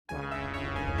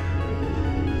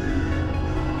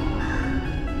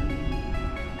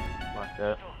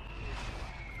that.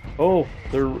 Oh,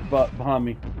 they're behind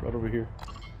me, right over here.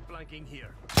 Flanking here.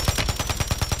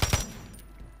 Of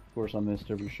course, I missed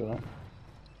every shot.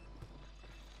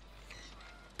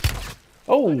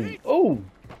 Oh, oh,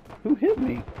 who hit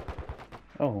me?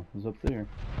 Oh, it was up there.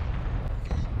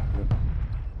 Yep.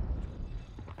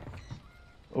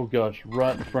 Oh gosh,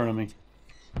 right in front of me.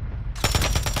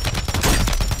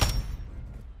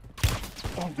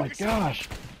 Oh my gosh.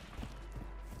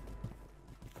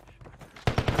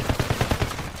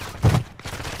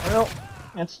 Well,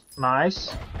 it's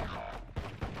nice.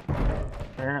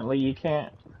 Apparently you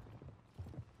can't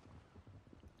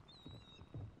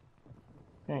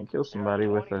kill somebody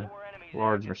with a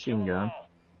large machine gun.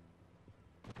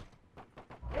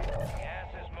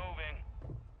 Gas is moving.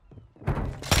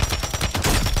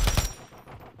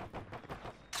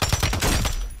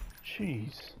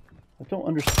 Jeez. I don't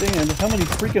understand how many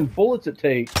freaking bullets it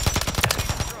takes.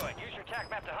 Destroyed. Use your tac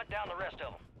map to hunt down the rest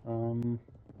of them.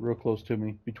 Real close to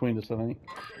me. Between us, I think.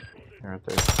 Right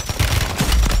there.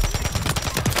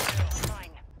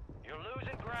 You're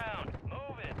losing ground.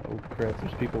 Move it. Oh crap,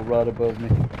 there's people right above me.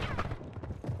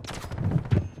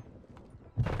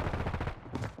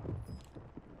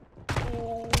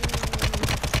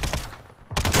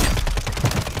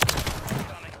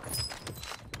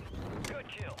 Good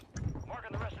kill.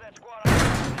 Marking the rest of that squad.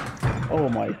 Oh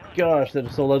my gosh, that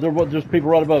is so loud. There's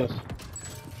people right above us.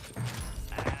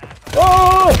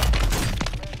 Oh!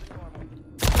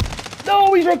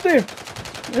 No, he's right there.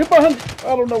 He's behind you.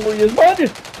 I don't know where he is. Behind you.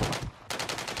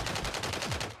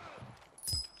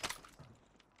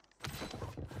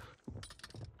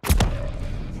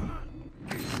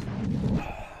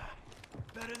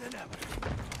 Better than ever.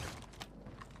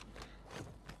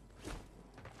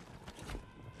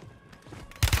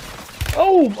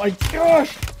 Oh my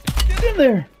gosh! Get in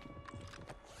there!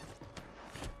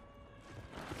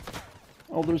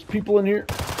 Oh, there's people in here.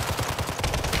 Use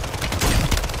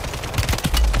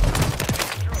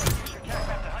your tac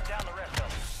map to hunt down the rest of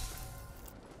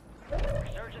them.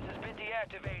 Resurgence has been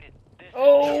deactivated.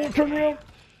 Oh, turn around!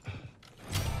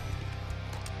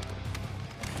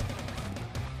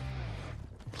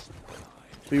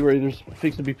 Be ready, there's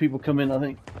fixing to be people come in, I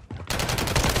think.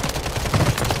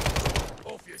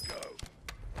 Off you go.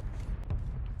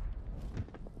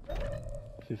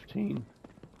 15.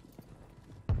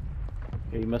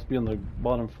 Okay, he must be on the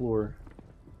bottom floor.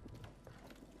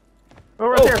 Oh,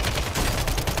 right there.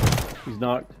 He's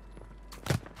knocked.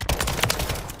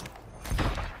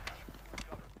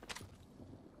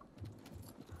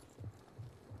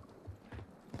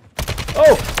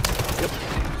 Oh! Yep.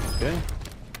 Okay.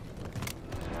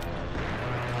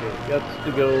 Got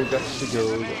to go, got to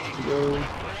go, got to go.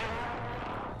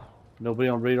 Nobody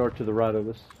on radar to the right of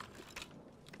us.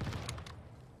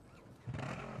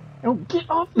 Oh, get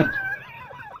off me!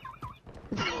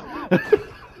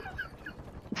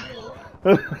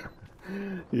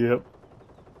 Yep.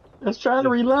 I was trying to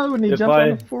reload and he jumped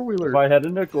on the four-wheeler. If I had a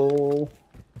nickel.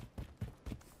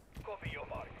 Copy your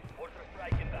mark. Order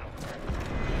strike inbound.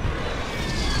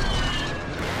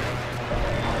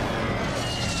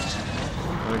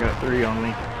 I got 3 on me.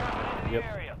 Yep.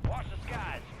 Area. Watch the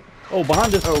skies. Oh,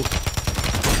 behind us. Oh.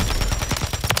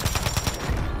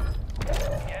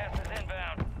 Gas is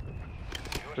inbound.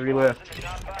 3 left. The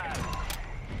top 5.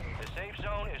 The safe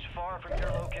zone is far from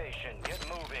your location. Get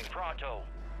moving. Pronto.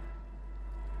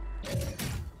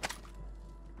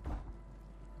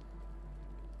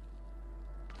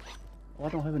 Oh, I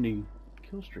don't have any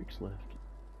kill streaks left.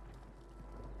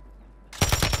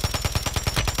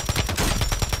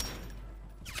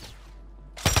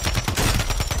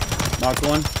 Knocked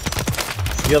one.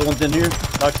 The other one's in here.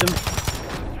 Knocked him.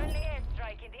 Friendly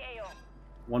airstrike in the AO.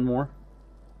 One more.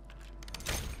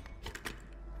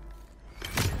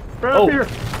 Right up here!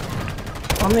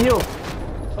 On the hill.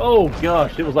 Oh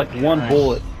gosh, it was like one Nice.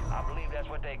 bullet. I believe that's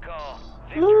what they call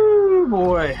victory. Ooh,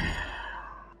 boy.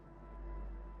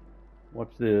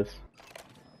 What's this?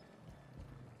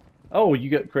 Oh,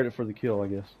 you got credit for the kill, I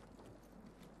guess.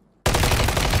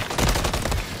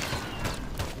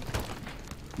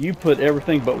 You put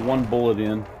everything but one bullet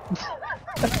in.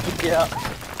 Yeah.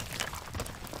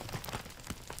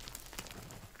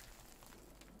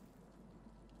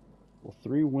 Well,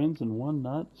 3 wins and 1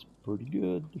 not's pretty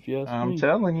good, if you ask me. I'm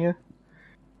telling you,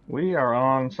 we are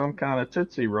on some kind of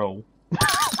Tootsie roll.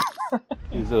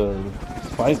 Is a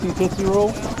spicy Tootsie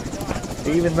Roll?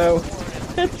 Even though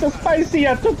it's a spicy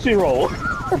Tootsie roll.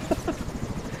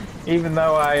 Even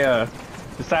though I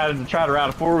decided to try to ride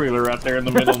a four-wheeler right there in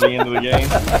the middle of the end of the game.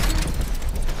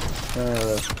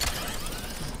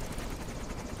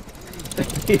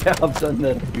 Yeah, I've done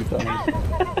that a few times.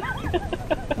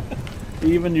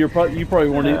 Even you probably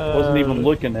wasn't even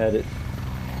looking at it.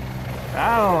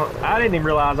 I didn't even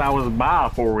realize I was by a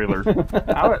four-wheeler.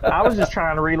 I was just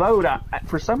trying to reload.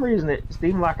 For some reason, it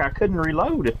seemed like I couldn't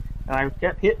reload. And I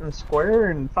kept hitting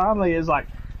square, and finally it's like...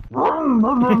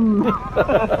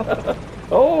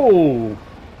 Oh!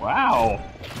 Wow.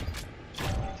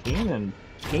 10 and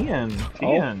 10.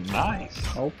 10. Nice.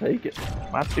 I'll take it.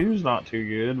 My 2's not too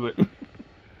good, but...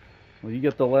 Well, you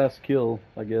get the last kill,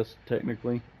 I guess,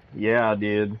 technically. Yeah, I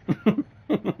did.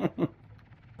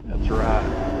 That's right.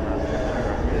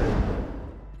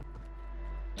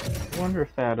 I wonder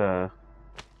if that,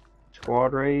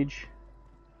 squad rage...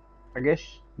 I guess,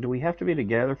 do we have to be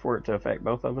together for it to affect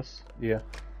both of us? Yeah.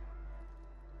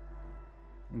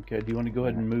 Okay, do you want to go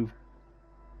ahead and move?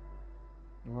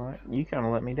 Alright, you kind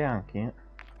of let me down, Kent.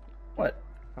 What?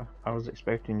 I was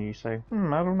expecting you to say,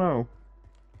 I don't know.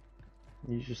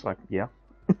 You're just like, yeah.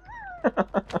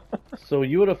 So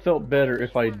you would have felt better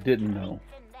if I didn't know.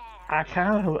 I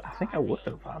think I would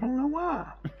have. I don't know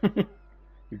why.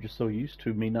 You're just so used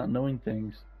to me not knowing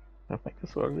things. I think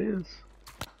that's what it is.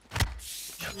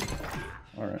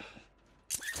 Alright.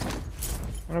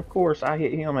 And of course, I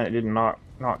hit him and it didn't knock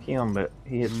him, but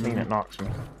he hits me and it knocks me.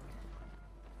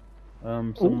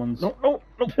 Someone's... No.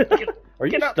 Are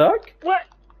you stuck? What?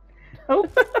 Oh.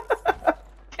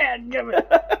 Dadgummit.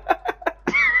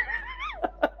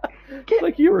 It's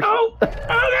like you were... Oh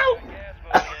no!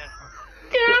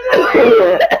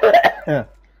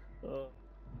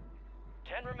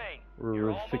 Ten remain.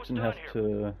 We're fixing to have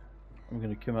to... I'm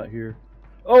gonna come out here.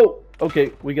 Oh!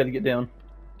 Okay, we gotta get down.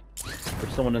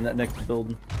 There's someone in that next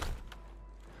building.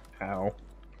 Ow.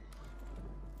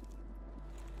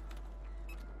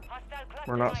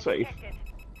 We're not safe.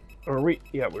 Are we?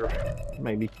 Yeah, we're...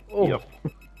 Maybe. Oh. Yep.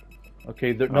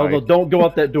 Okay, no, don't go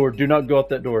out that door. Do not go out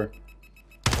that door.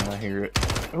 I hear it.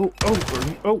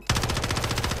 Oh!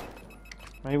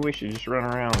 Maybe we should just run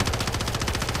around.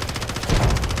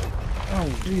 Oh,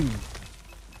 dude.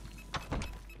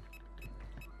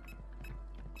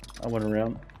 I went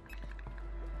around.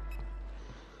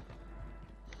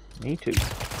 Me too.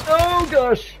 Oh,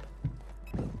 gosh!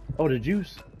 Oh, did you...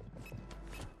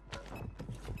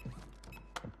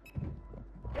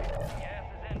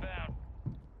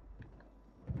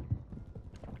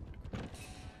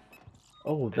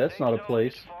 Oh, that's not a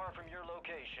place. Far from your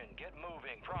location. Get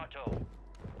moving, pronto.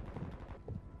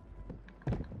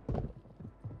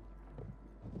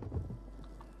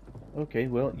 Okay,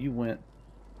 well, you went.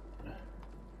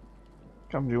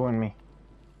 Come join me.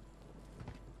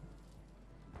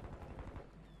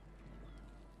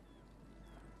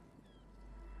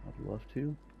 I'd love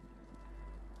to.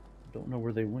 Don't know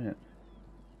where they went.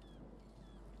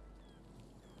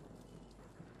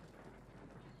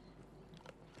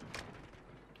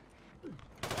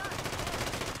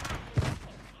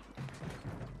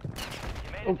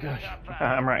 Oh gosh.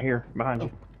 I'm right here, behind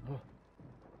you.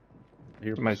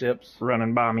 Here, My steps.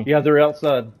 running by me. Yeah, they're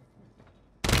outside.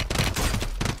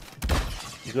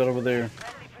 He's right over there.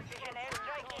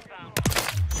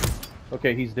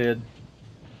 Okay, he's dead.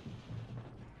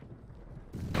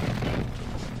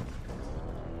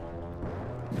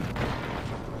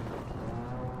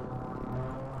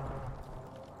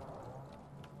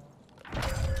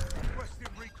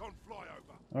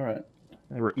 All right.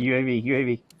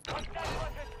 UAV.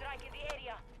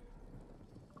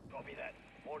 Copy that.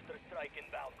 Mortar strike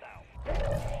inbound now.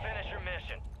 Finish your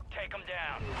mission. Take them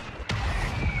down.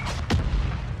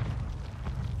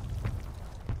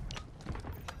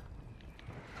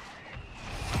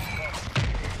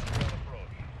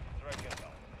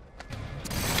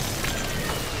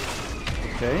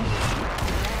 Okay.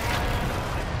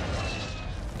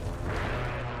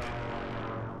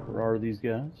 Where are these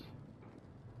guys?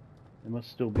 They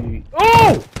must still be...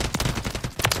 Oh!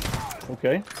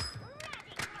 Okay.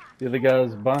 The other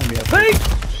guy's behind me, I think.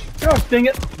 Gosh, dang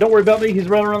it. Don't worry about me. He's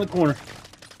running around the corner.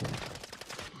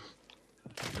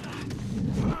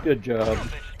 Good job.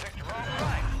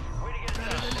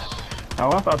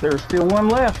 Oh, I thought there was still one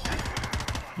left.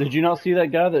 Did you not see that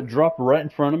guy that dropped right in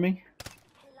front of me?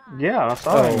 Yeah, I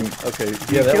saw him. Okay.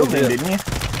 You Yeah, that killed was him, it. didn't you?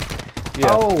 Yeah.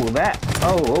 Oh, that.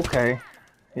 Oh, okay.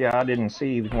 Yeah, I didn't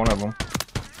see one of them.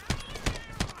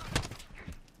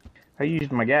 I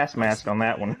used my gas mask on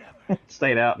that one.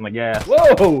 Stayed out in the gas.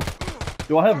 Whoa!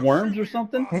 Do I have worms or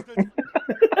something?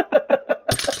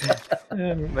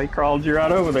 They crawled you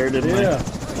right over there, didn't they? Yeah.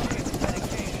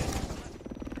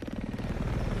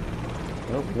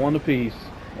 Well, one apiece.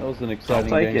 That was an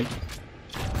exciting I'll take game. it.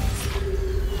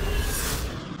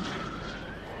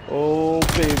 Oh,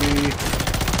 baby.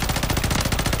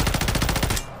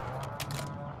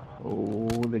 Oh,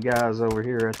 the guys over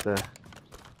here at the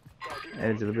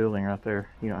Edge of the building right there.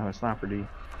 You don't have a sniper, do you?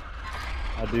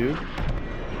 I do.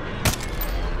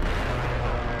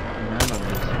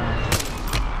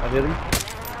 I hit him.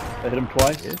 I hit him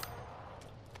twice. Yeah.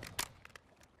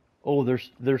 Oh,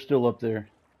 they're still up there.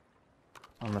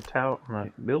 On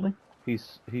the building?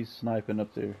 He's sniping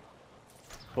up there.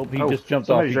 Oh, he Oh, just jumped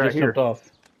off. He somebody's right just here. jumped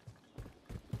off.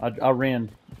 I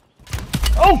ran.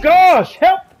 Oh gosh!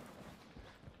 Help!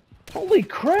 Holy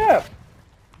crap!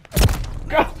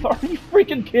 God, are you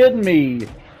freaking kidding me?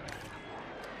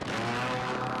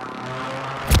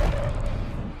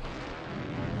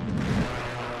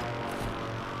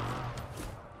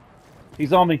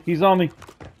 He's on me. He's on me.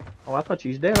 Oh, I thought you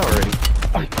was dead already.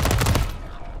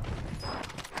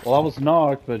 Well, I was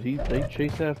knocked, but they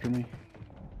chased after me.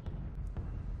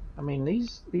 I mean,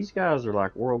 these guys are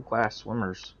like world-class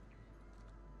swimmers.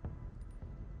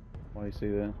 Why do you say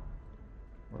that?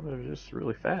 Well, they're just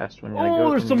really fast when you Oh, go.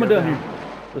 there's someone down here.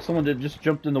 There's someone that just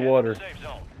jumped in the water. Safe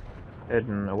zone.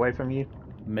 Heading away from you.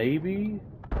 Maybe?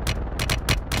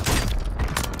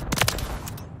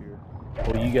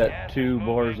 Oh, you got 2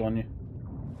 bars on you.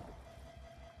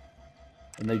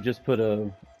 And they just put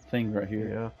a thing right here.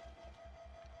 Yeah.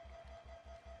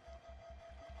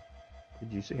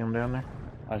 Did you see him down there?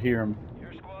 I hear him.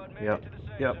 Your squad made Yep. it to the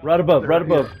safe Yep. zone. Right above, right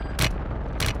They're above.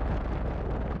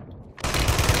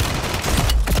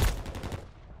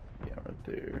 Yeah, right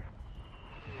there.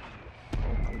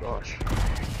 Oh my gosh.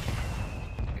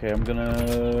 Okay, I'm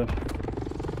gonna...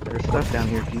 There's stuff down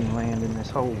here if you can land in this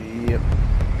hole. Yep.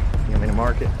 You want me to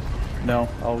mark it? No,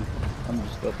 I'm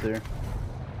just up there.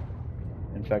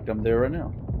 In fact, I'm there right now.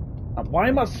 Why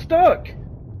am I stuck?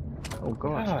 Oh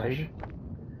gosh, baby.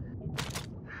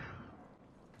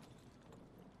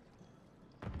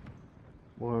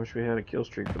 Boy, I wish we had a kill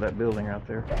streak for that building out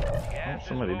there. Gas Oh, is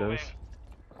somebody moving. does.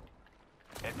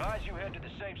 Advise you head to the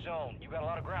safe zone. You got a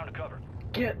lot of ground to cover.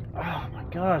 Oh my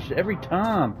gosh, every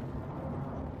time.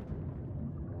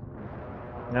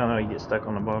 No, you get stuck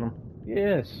on the bottom.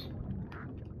 Yes.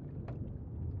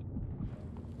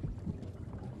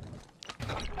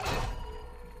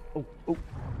 Oh.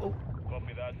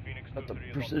 Copy that, Phoenix I have to 2-3 is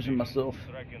on precision station. myself.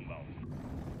 Strike inbound.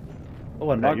 Oh,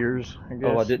 I Is that knocked yours, I guess?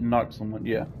 Oh, I didn't knock someone.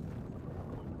 Yeah.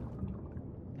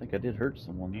 I think I did hurt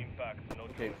someone. In fact, no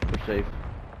Okay, we're safe.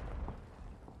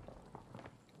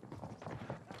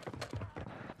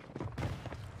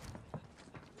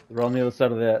 They're on the other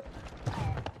side of that.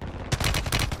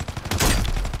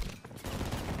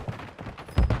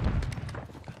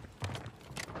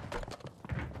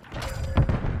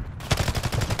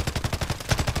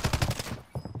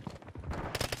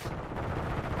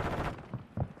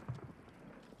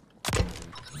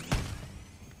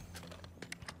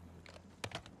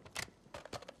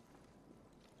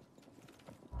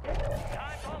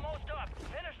 Time's almost up.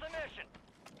 Finish the mission.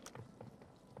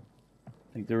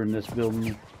 I think they're in this building.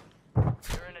 You're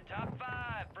in the top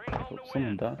 5. Bring home Oh, the someone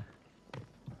win. died.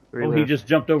 Three Oh, he left. just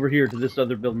jumped over here to this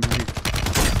other building right here.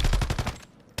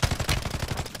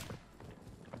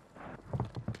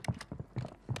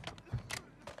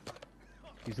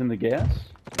 He's in the gas?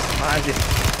 Behind you.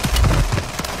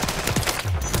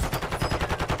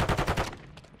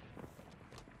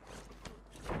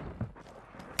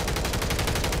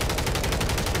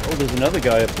 Oh, there's another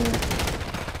guy up there.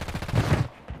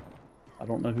 I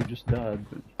don't know who just died,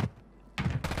 but...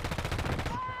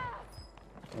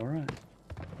 Alright.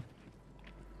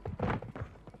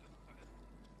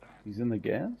 He's in the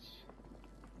gas?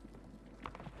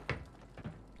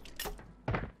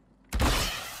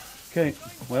 Okay,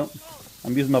 well,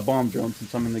 I'm using my bomb drone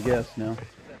since I'm in the gas now.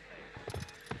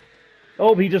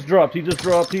 Oh, he just dropped, he just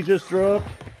dropped, he just dropped.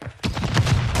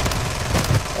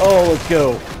 Oh, let's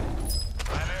go.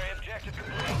 Primary objective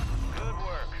complete. Good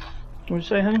work. What'd you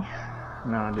say, honey?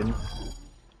 No, I didn't.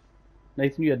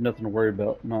 Nathan, you had nothing to worry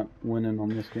about not winning on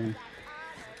this game.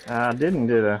 I didn't,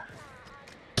 did I?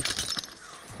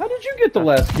 How did you get the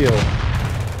last kill?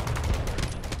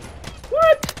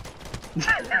 What?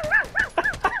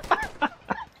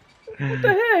 What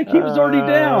the heck? He was already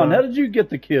down. How did you get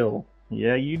the kill?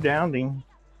 Yeah, you downed him.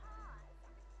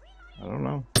 I don't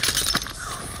know.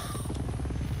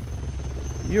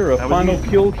 You're a That was final you.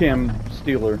 kill cam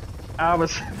stealer. I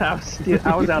was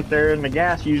out there in the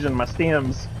gas using my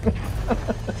stems.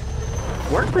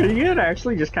 Worked pretty good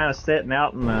actually, just kind of setting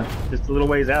out in the just a little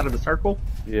ways out of the circle.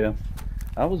 Yeah.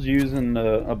 I was using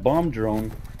a bomb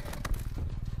drone.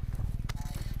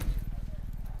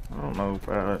 I don't know if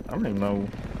I don't even know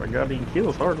if I got any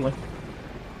kills hardly.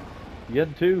 You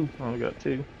had 2. I only got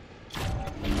 2.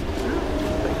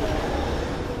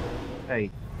 Hey,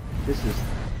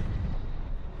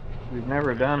 we've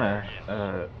never done a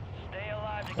Stay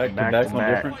alive Back to back back to on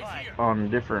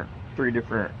back different. on 3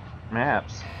 different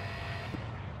maps.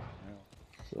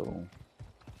 So.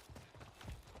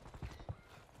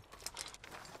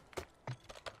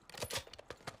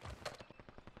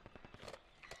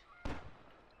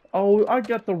 Oh, I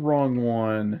got the wrong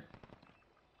one.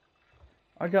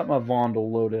 I got my Vondel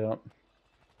loadout.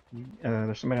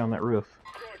 There's somebody on that roof.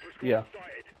 Yeah.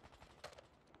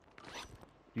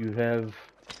 You have.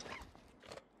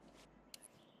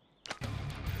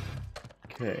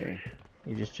 Okay.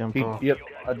 He just jumped off. Yep,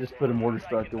 I just put a mortar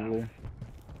strike over there.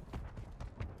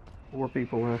 4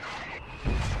 people left.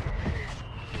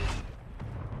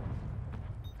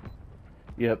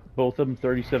 Yep, both of them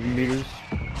 37 meters,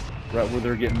 right where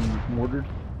they're getting mortared.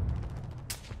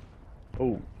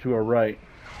 Oh, to our right.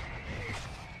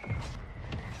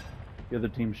 The other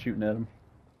team's shooting at them.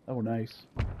 Oh, nice.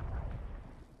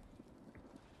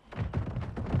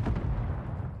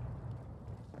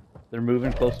 They're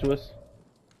moving close to us.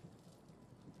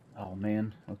 Oh,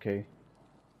 man. Okay.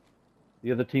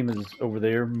 The other team is over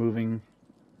there, moving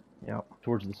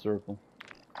towards the circle.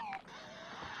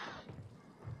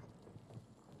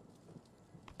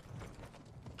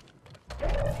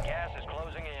 Gas is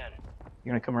closing in.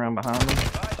 You gonna come around behind me?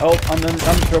 Oh, I'm in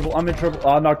trouble. I'm in trouble.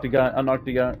 Oh, I knocked the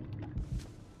guy.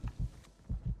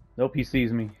 Nope, he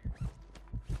sees me.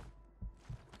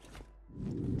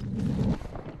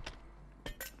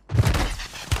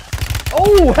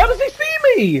 Oh, how does he see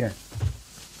me?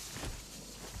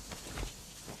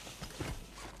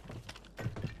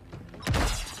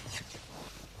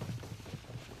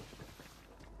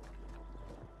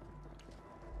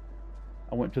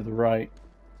 I went to the right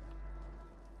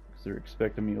because they're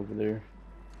expecting me over there.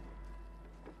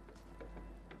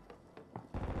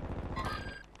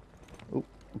 Oh,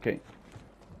 okay.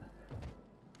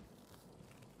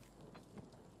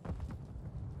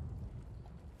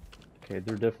 Okay,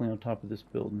 they're definitely on top of this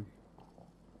building.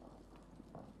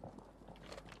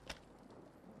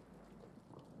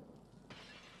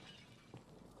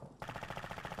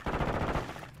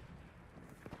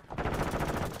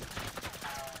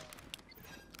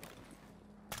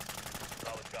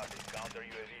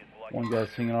 One guy's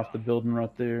hanging off the building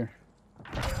right there.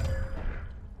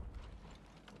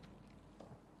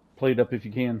 Play it up if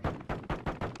you can.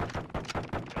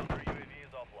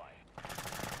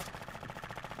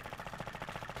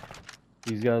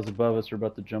 These guys above us are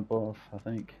about to jump off, I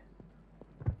think.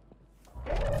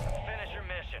 Finish your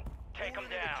mission. Take them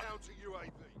down.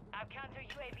 Our counter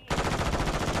UAV.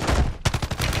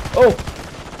 Oh!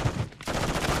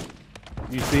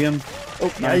 You see him?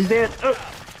 Oh, Yeah, he's dead. Oh,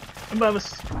 above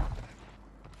us.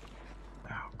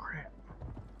 Oh crap!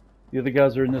 The other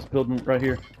guys are in this building right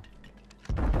here.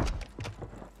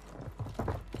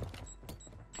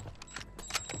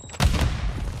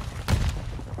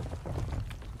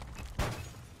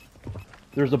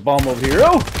 There's a bomb over here.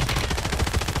 Oh!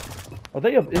 Are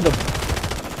they up in the...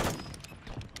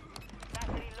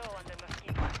 Battery low on the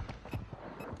mosquito.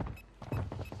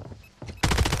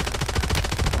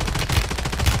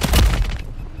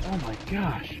 Oh my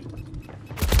gosh.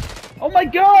 Oh my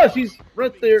gosh! He's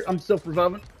right there. I'm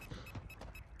self-reviving.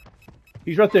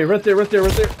 He's right there, right there, right there,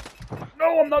 right there.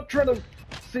 No, I'm not trying to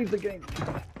save the game.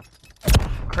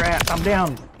 Crap! I'm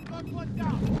down.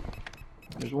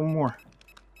 There's one more.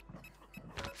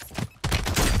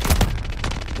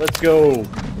 Let's go.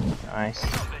 Nice.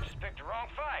 Bitches picked the wrong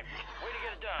fight. Way to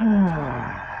get it done.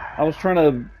 I was trying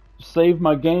to save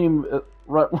my game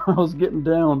right when I was getting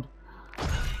downed.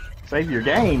 Save your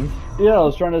game. Yeah, I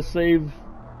was trying to save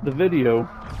the video.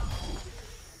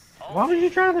 Why were you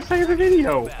trying to save the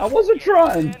video? I wasn't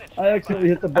trying. I accidentally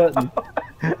hit the button.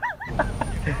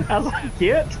 I was like,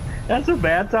 Kit, that's a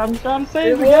bad time trying to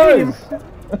save It the game. was.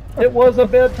 It was a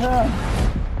bad time.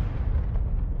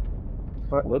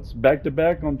 What? Let's back to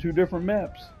back on 2 different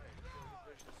maps.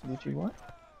 Did you what?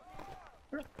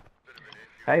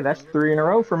 Hey, that's 3 in a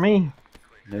row for me.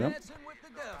 Yep. Dancing with the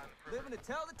devil, living to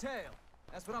tell the tale.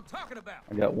 That's what I'm talking about.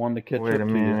 I got one to catch Wait up a to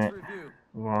minute. Review.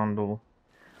 Vondel.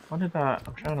 What did I'm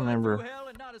trying to remember. Through hell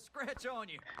and not a scratch on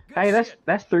you. Good Hey, shit.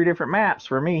 that's 3 different maps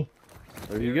for me. you.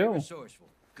 There you Very go. resourceful.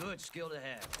 Good skill to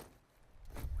have.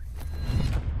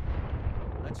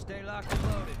 Let's stay locked and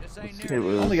loaded. This ain't It near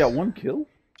was. I only got 1 kill?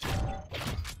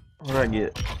 What did I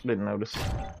get? Didn't notice.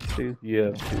 2.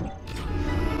 Yeah, 2.